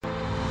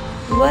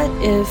What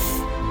if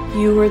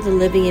you were the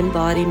living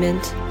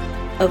embodiment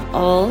of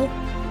all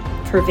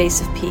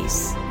pervasive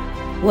peace?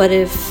 What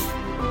if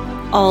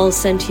all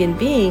sentient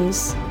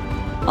beings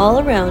all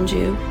around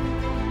you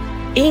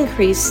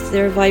increased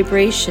their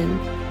vibration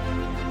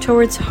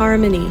towards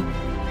harmony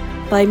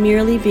by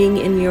merely being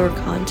in your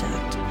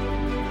contact?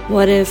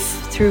 What if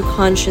through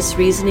conscious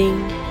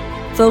reasoning,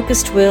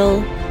 focused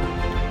will,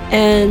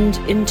 and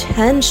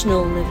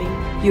intentional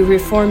living, you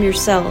reform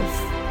yourself,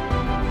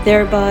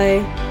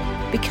 thereby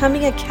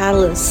becoming a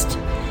catalyst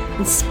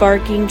and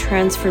sparking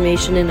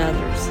transformation in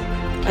others?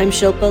 I'm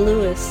Shilpa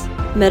Lewis,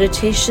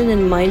 meditation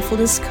and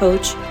mindfulness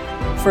coach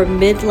for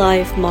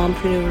midlife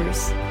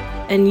mompreneurs,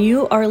 and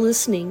you are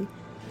listening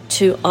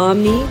to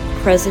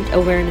Omnipresent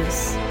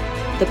Awareness,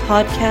 the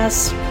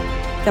podcast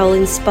that will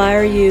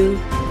inspire you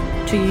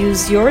to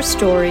use your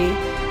story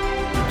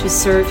to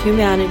serve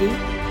humanity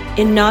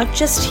in not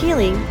just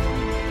healing,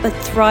 but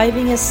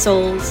thriving as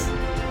souls,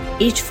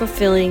 each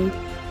fulfilling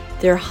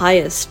their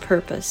highest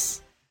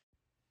purpose.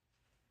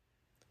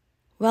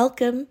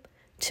 Welcome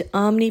to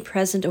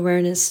Omnipresent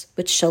Awareness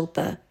with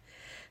Shilpa.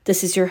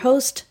 This is your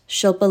host,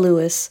 Shilpa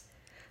Lewis,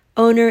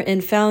 owner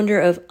and founder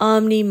of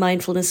Omni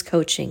Mindfulness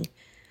Coaching.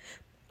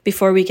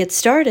 Before we get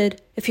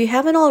started, if you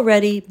haven't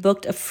already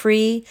booked a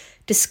free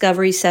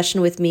discovery session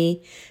with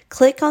me,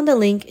 click on the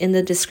link in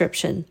the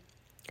description.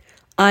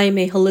 I'm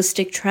a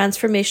holistic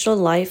transformational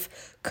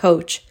life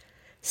coach,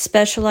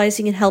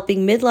 specializing in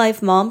helping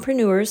midlife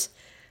mompreneurs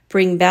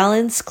bring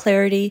balance,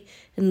 clarity,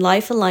 and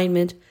life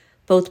alignment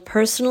both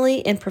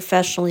personally and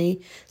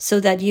professionally so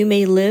that you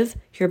may live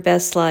your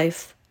best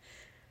life.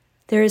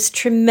 There is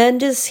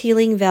tremendous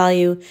healing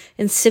value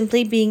in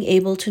simply being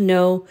able to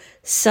know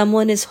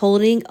someone is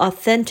holding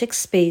authentic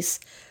space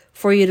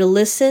for you to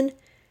listen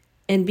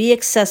and be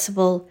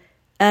accessible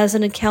as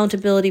an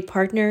accountability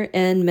partner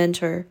and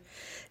mentor.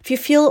 If you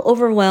feel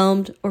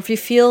overwhelmed or if you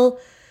feel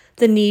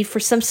the need for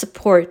some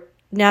support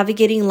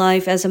navigating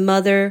life as a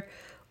mother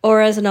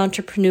or as an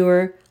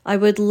entrepreneur, I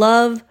would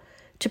love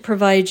to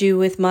provide you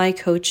with my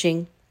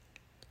coaching.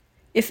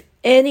 If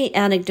any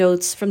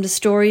anecdotes from the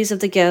stories of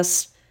the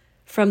guests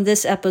from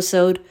this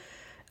episode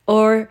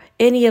or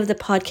any of the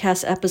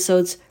podcast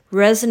episodes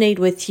resonate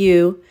with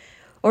you,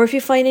 or if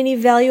you find any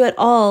value at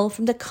all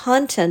from the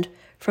content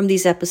from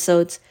these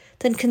episodes,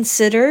 then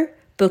consider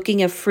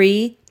booking a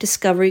free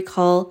discovery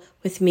call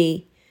with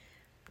me.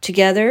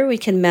 Together, we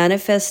can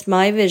manifest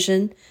my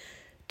vision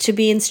to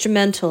be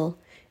instrumental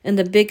in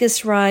the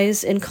biggest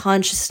rise in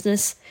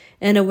consciousness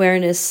and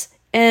awareness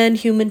and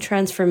human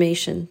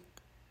transformation.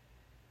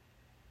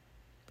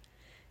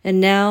 And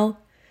now,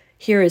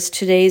 here is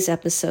today's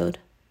episode.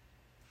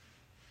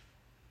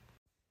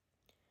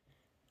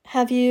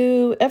 Have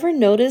you ever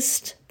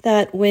noticed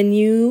that when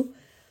you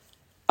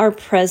are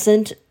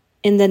present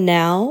in the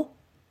now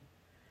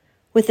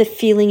with a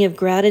feeling of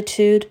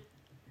gratitude,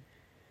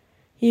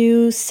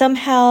 you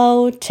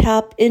somehow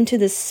tap into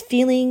this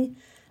feeling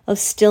of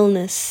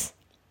stillness?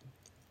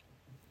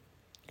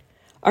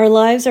 Our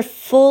lives are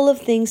full of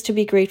things to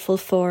be grateful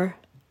for.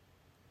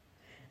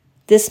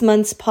 This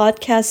month's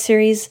podcast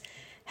series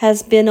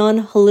has been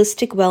on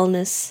holistic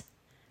wellness.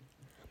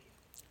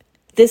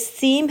 This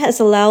theme has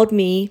allowed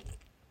me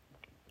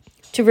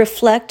to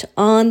reflect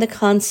on the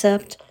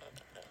concept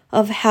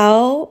of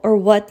how or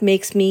what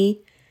makes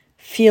me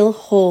feel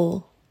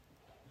whole.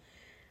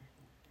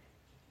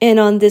 And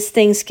on this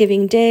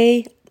Thanksgiving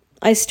Day,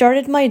 I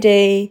started my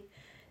day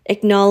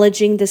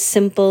acknowledging the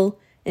simple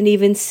and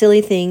even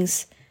silly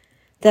things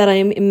that I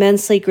am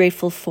immensely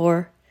grateful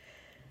for,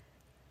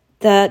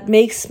 that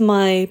makes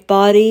my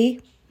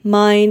body,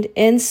 mind,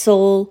 and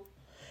soul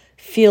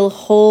feel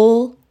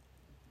whole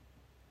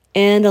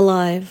and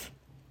alive.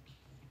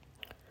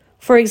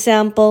 For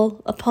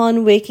example,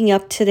 upon waking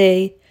up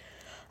today,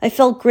 I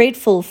felt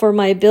grateful for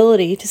my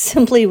ability to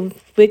simply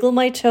wiggle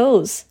my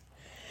toes,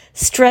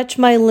 stretch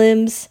my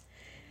limbs,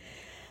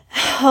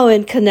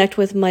 and connect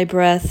with my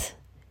breath.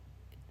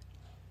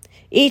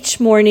 Each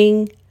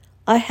morning,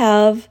 I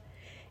have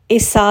a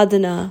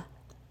sadhana.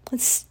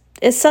 It's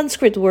a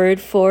Sanskrit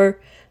word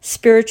for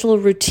spiritual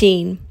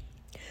routine.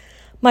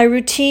 My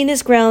routine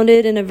is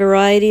grounded in a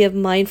variety of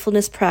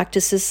mindfulness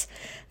practices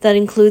that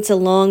includes a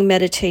long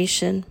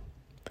meditation.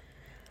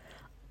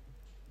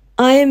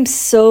 I am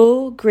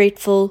so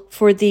grateful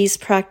for these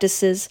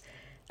practices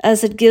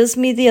as it gives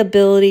me the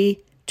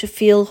ability to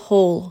feel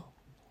whole.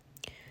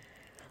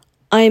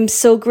 I am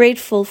so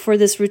grateful for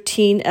this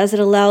routine as it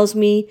allows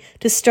me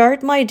to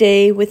start my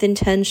day with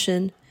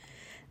intention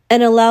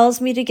and allows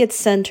me to get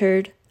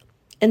centered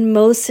and,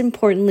 most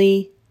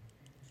importantly,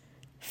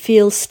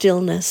 feel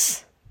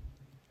stillness.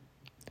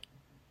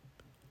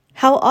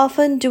 How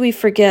often do we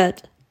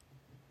forget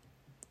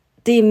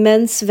the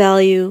immense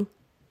value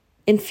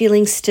in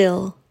feeling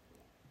still?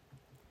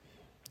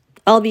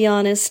 I'll be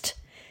honest,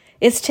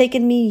 it's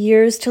taken me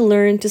years to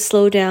learn to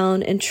slow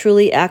down and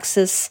truly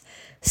access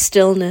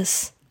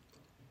stillness.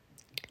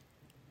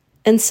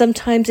 And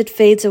sometimes it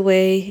fades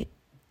away,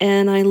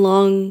 and I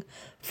long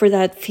for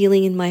that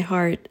feeling in my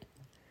heart.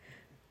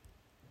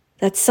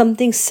 That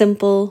something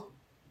simple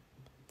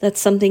That's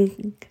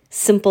something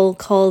simple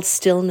called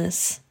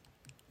stillness.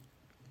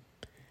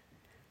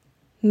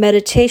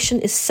 Meditation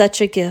is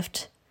such a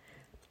gift,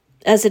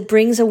 as it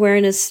brings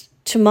awareness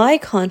to my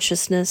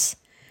consciousness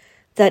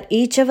that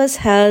each of us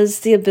has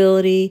the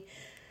ability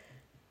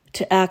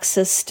to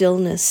access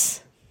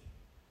stillness.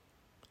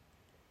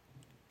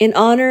 In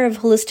honor of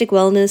holistic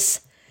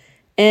wellness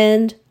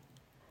and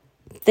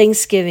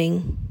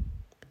Thanksgiving,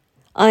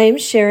 I am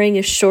sharing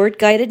a short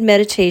guided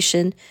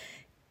meditation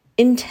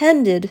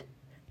intended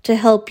to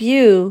help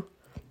you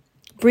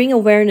bring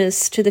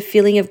awareness to the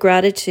feeling of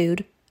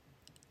gratitude.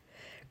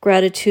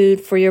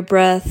 Gratitude for your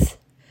breath.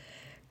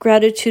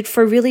 Gratitude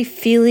for really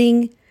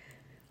feeling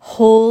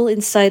whole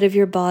inside of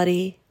your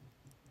body.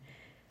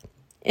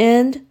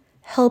 And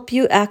help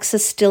you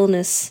access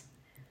stillness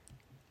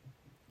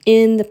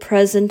in the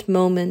present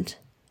moment,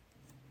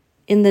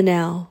 in the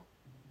now.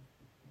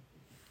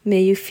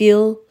 May you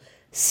feel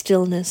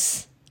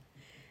stillness.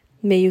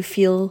 May you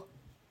feel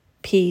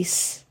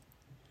peace.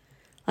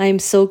 I am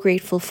so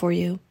grateful for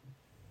you.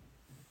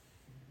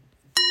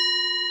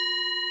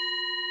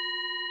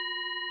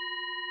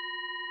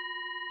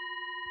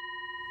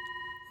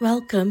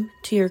 Welcome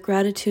to your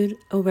Gratitude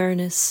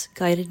Awareness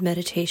Guided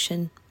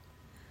Meditation.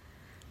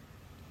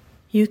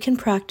 You can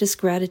practice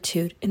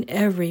gratitude in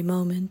every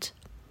moment,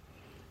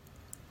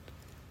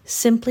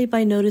 simply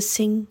by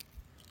noticing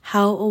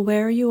how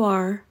aware you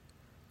are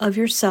of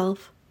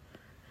yourself,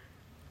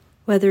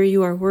 whether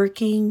you are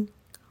working,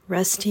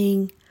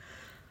 resting,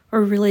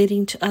 or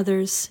relating to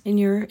others in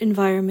your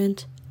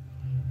environment.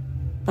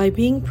 By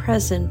being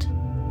present,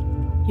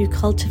 you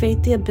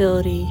cultivate the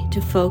ability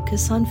to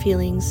focus on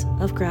feelings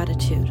of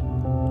gratitude.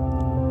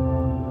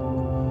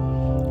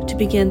 To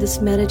begin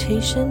this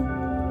meditation,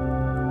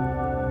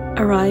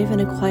 arrive in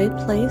a quiet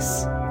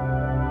place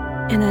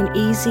in an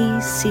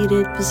easy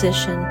seated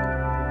position.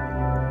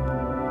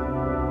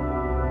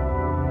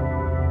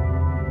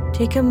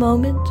 Take a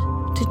moment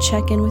to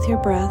check in with your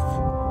breath,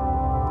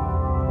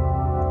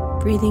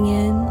 breathing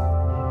in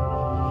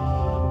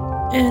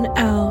and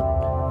out,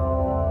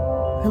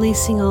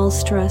 releasing all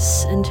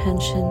stress and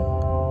tension.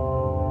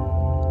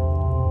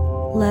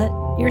 Let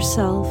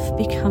yourself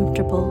be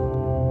comfortable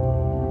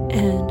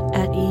and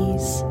at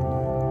ease.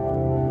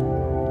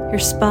 Your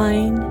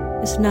spine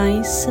is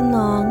nice and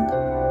long,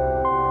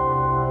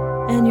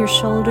 and your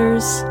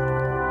shoulders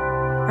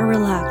are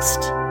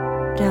relaxed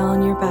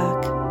down your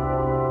back.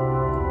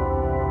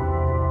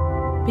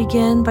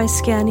 Begin by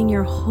scanning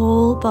your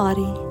whole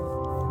body.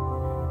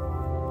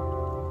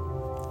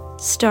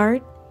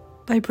 Start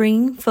by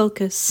bringing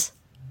focus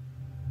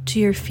to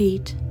your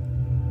feet.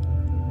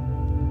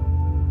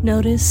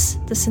 Notice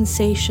the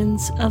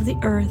sensations of the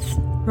earth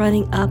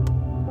running up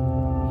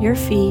your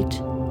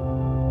feet,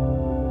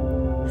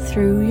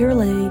 through your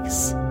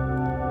legs,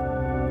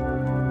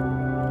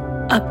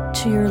 up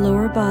to your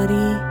lower body,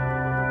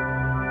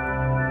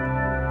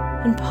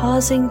 and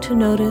pausing to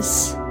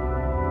notice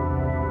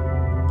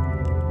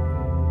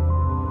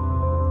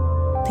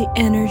the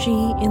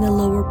energy in the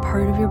lower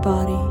part of your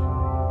body,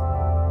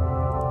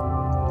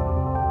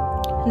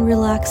 and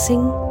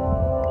relaxing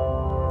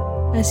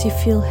as you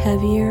feel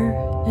heavier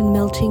and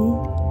melting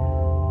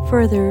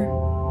further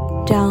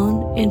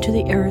down into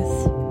the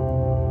earth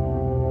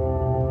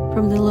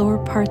from the lower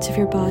parts of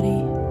your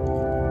body.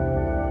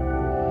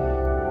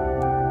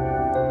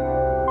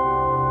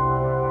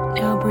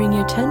 Now bring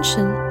your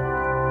attention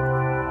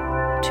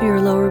to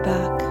your lower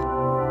back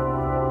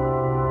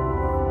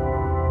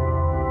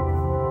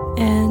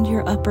and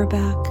your upper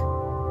back.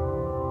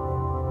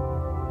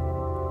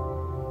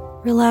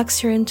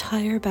 Relax your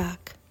entire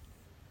back.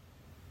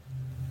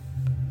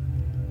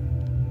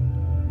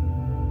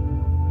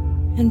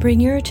 And bring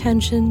your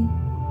attention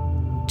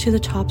to the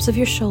tops of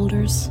your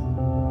shoulders.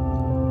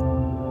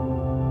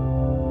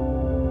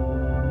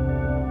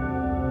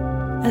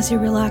 As you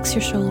relax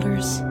your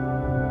shoulders,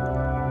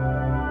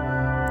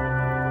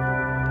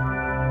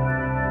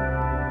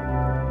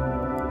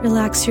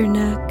 relax your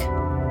neck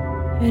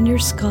and your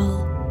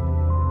skull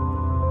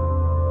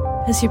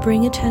as you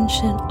bring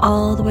attention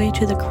all the way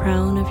to the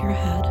crown of your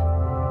head.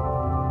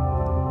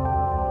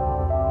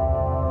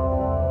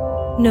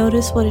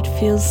 Notice what it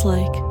feels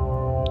like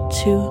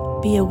to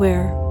be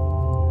aware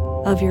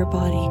of your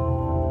body.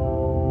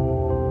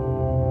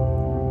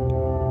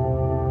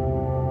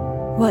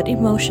 What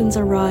emotions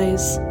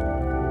arise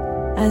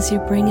as you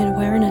bring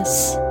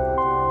awareness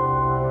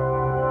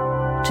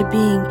to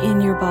being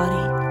in your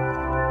body?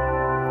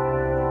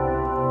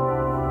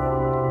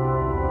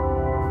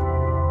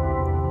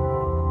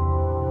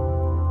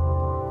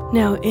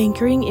 Now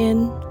anchoring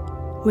in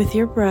with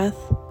your breath,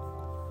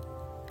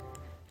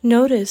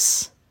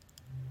 notice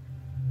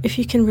if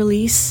you can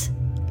release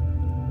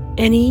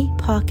any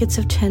pockets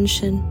of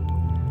tension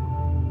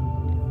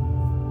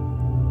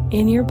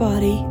in your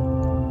body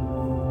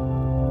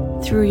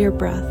through your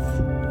breath.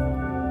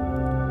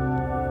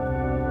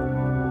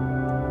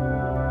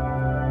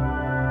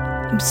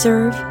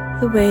 Observe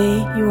the way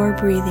you are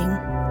breathing.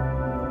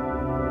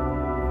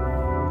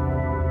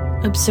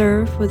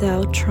 Observe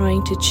without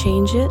trying to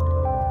change it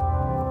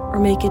or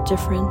make it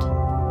different.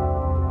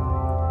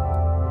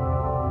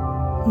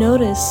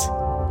 Notice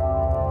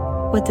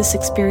what this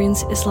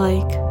experience is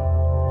like.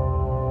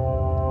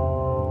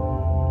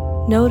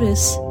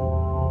 Notice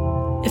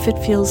if it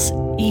feels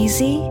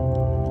easy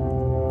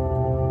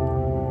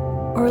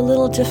or a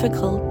little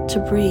difficult to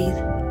breathe,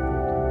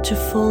 to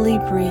fully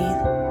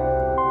breathe.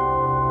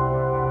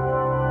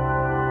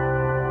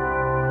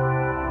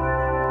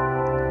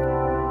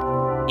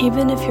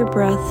 Even if your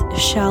breath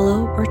is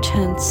shallow or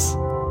tense,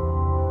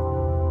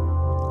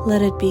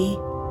 let it be.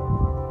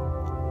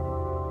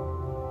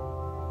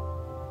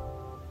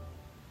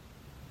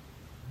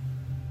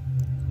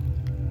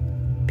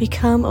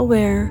 Become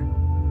aware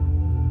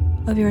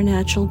of your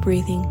natural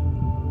breathing.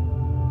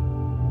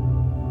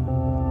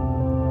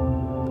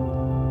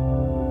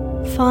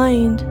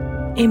 Find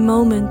a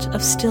moment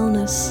of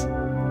stillness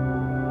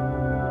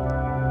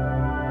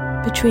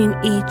between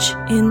each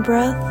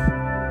in-breath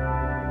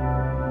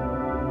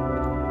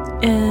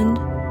and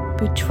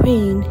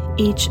between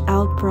each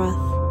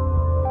out-breath.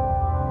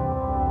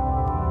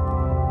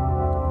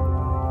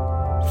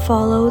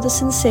 Follow the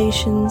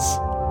sensations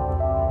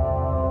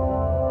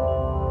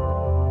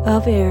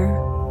of air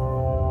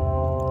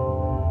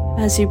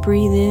as you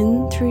breathe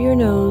in through your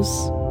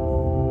nose,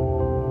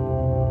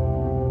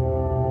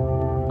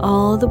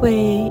 all the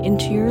way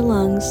into your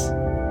lungs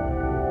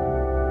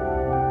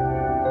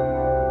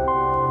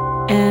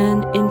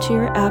and into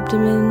your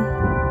abdomen,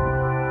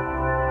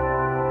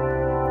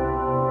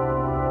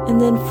 and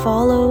then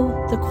follow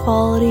the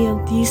quality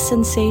of these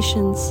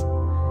sensations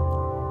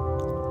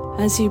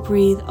as you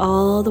breathe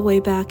all the way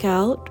back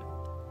out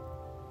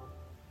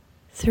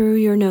through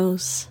your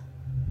nose.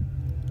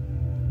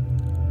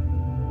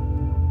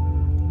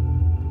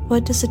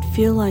 What does it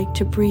feel like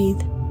to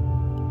breathe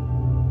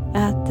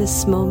at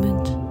this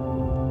moment?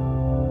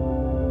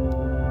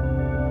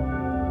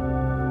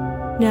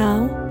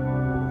 Now,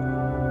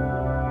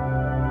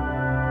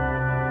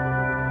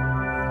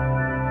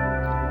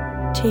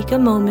 take a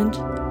moment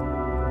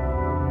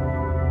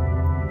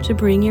to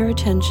bring your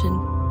attention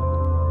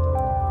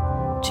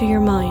to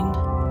your mind.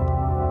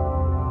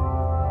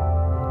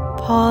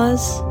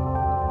 Pause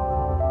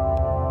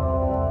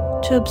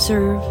to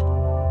observe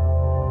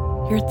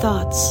your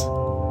thoughts.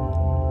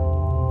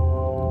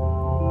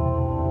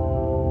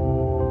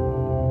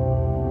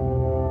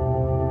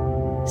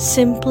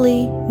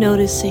 Simply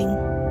noticing,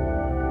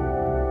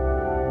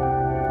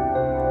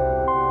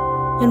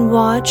 and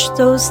watch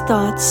those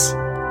thoughts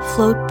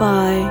float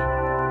by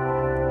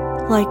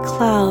like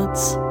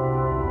clouds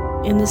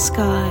in the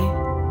sky,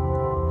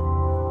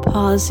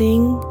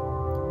 pausing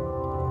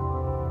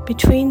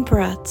between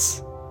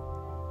breaths.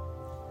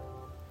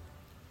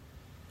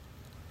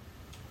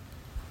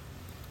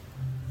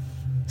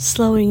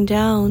 Slowing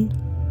down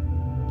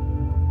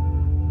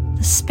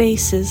the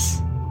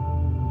spaces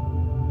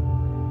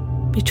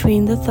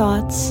between the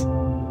thoughts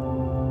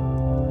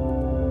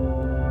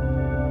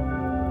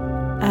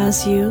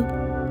as you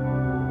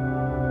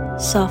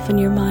soften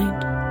your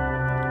mind.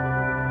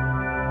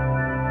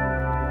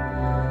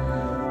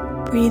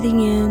 Breathing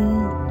in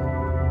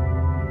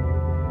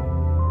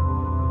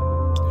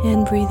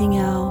and breathing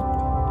out,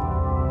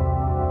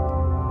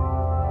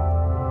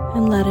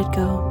 and let it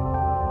go.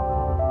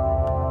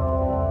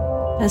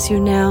 As you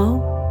now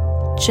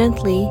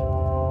gently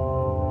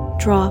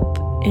drop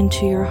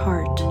into your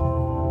heart.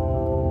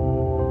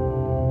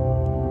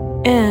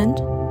 And,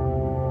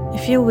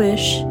 if you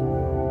wish,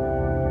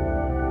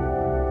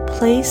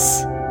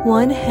 place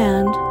one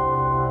hand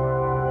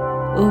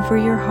over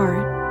your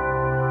heart.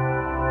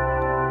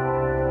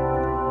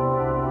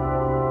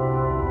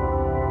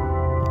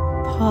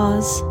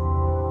 Pause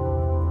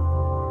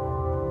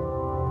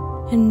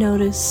and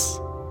notice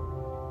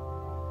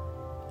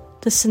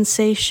the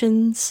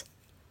sensations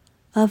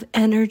of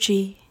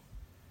energy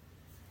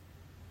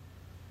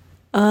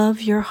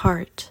of your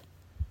heart.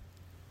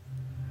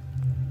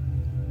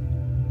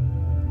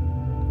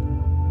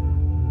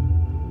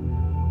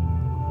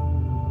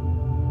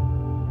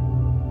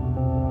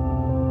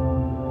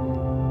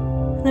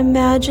 And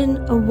imagine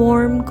a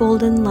warm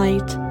golden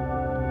light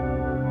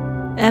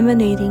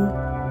emanating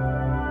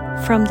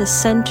from the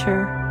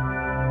center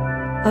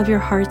of your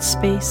heart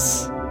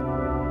space.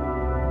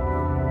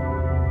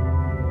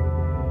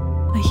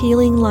 A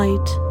healing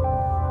light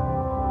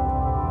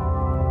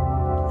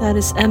that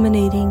is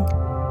emanating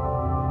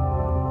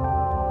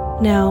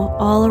now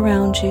all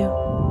around you.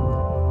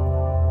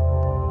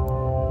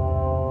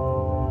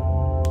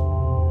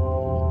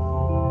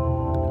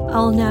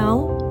 I'll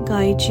now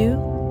guide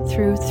you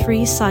through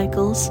 3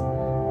 cycles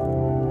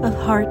of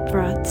heart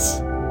breaths.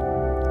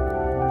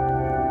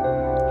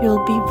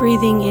 You'll be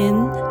breathing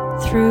in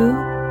through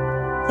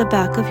the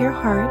back of your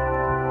heart,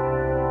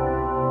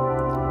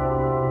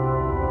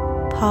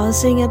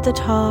 pausing at the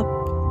top,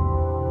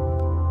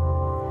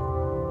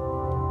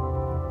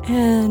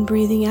 and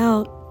breathing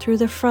out through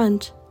the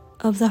front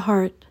of the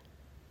heart.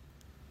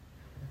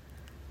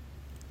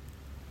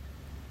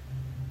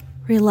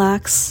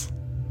 Relax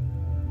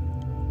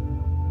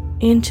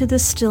into the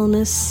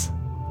stillness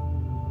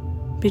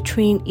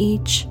between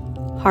each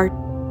heart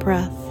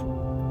breath.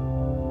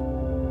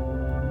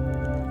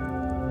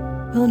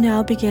 We'll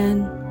now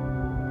begin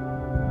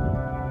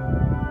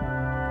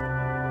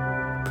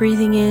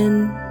breathing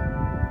in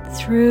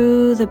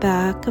through the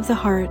back of the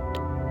heart,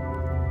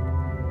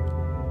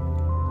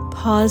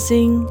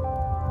 pausing.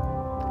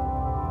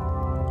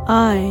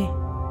 I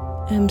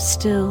am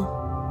still.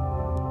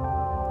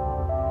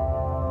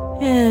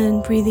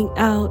 And breathing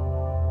out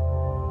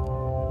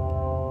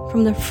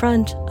from the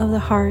front of the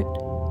heart.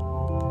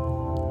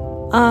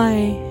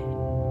 I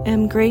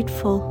am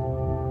grateful.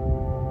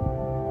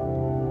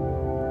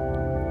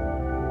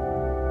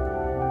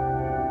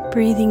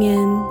 Breathing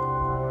in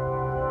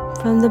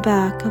from the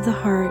back of the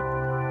heart.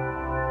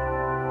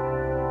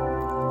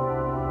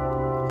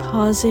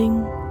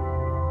 Pausing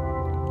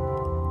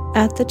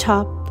at the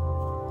top.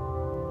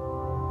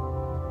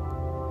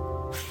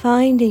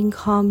 Finding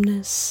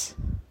calmness.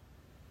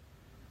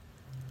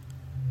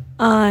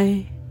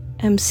 I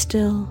am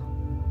still.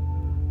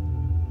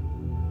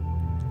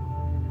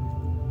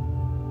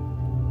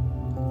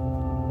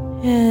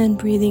 And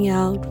breathing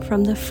out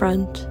from the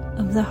front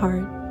of the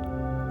heart.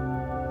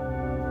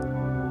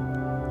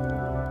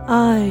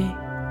 I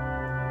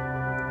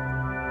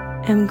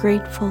am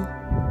grateful.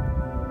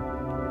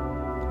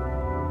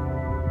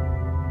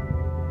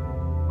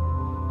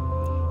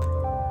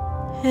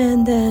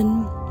 And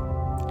then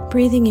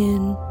breathing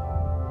in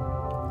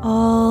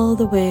all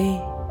the way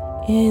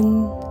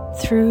in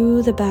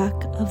through the back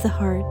of the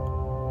heart.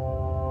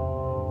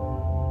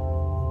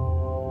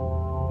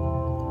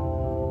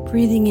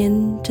 Breathing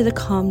into the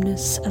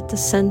calmness at the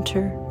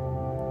center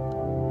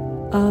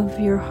of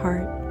your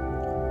heart.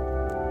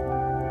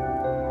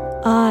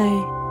 I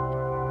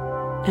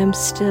am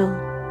still.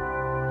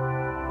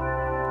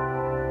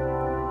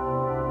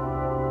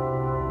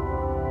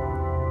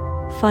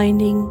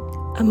 Finding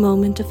a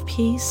moment of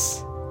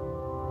peace.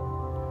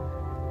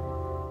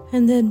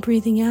 And then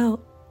breathing out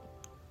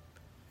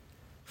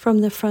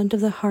from the front of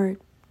the heart.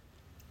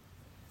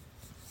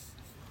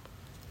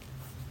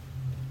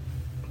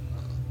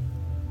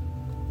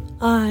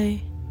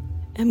 I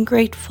am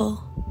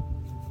grateful.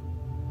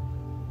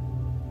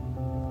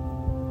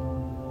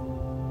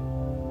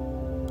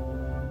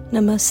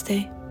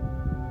 Namaste.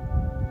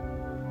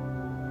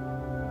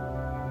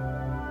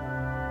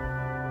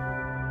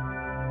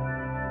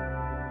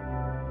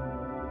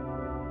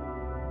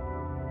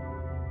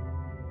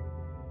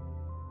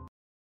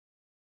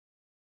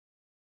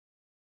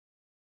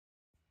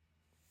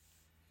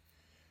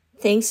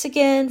 Thanks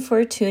again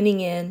for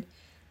tuning in.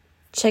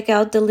 Check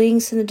out the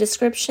links in the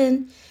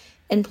description,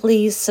 and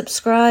please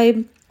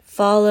subscribe,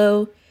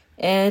 follow,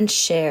 and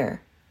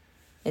share.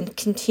 And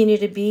continue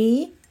to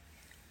be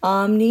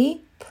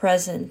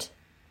omnipresent.